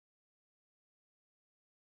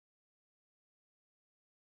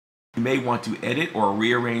You may want to edit or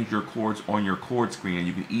rearrange your chords on your chord screen, and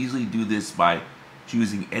you can easily do this by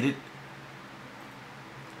choosing edit,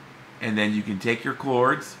 and then you can take your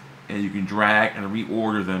chords and you can drag and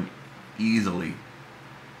reorder them easily.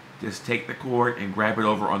 Just take the chord and grab it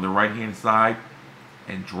over on the right hand side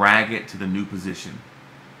and drag it to the new position.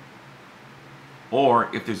 Or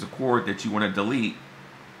if there's a chord that you want to delete,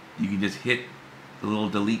 you can just hit the little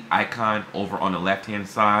delete icon over on the left hand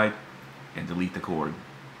side and delete the chord.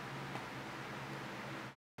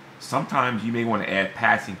 Sometimes you may want to add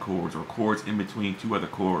passing chords or chords in between two other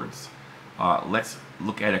chords. Let's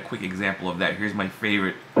look at a quick example of that. Here's my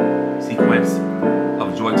favorite sequence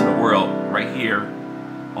of Joy to the World right here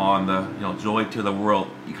on the Joy to the World.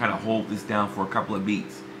 You kind of hold this down for a couple of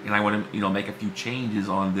beats, and I want to make a few changes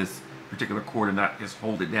on this particular chord and not just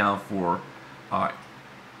hold it down for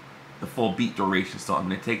the full beat duration. So I'm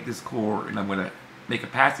going to take this chord and I'm going to make a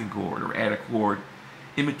passing chord or add a chord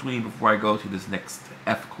in between before I go to this next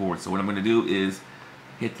F chord. So what I'm going to do is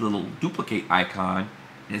hit the little duplicate icon,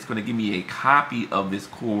 and it's going to give me a copy of this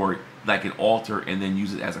chord that I can alter and then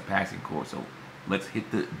use it as a passing chord. So let's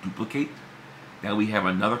hit the duplicate. Now we have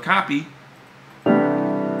another copy.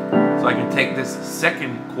 So I can take this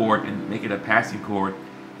second chord and make it a passing chord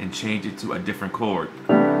and change it to a different chord.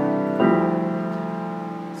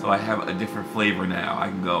 So I have a different flavor now. I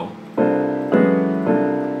can go.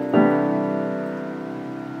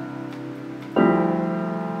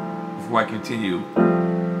 Before I continue,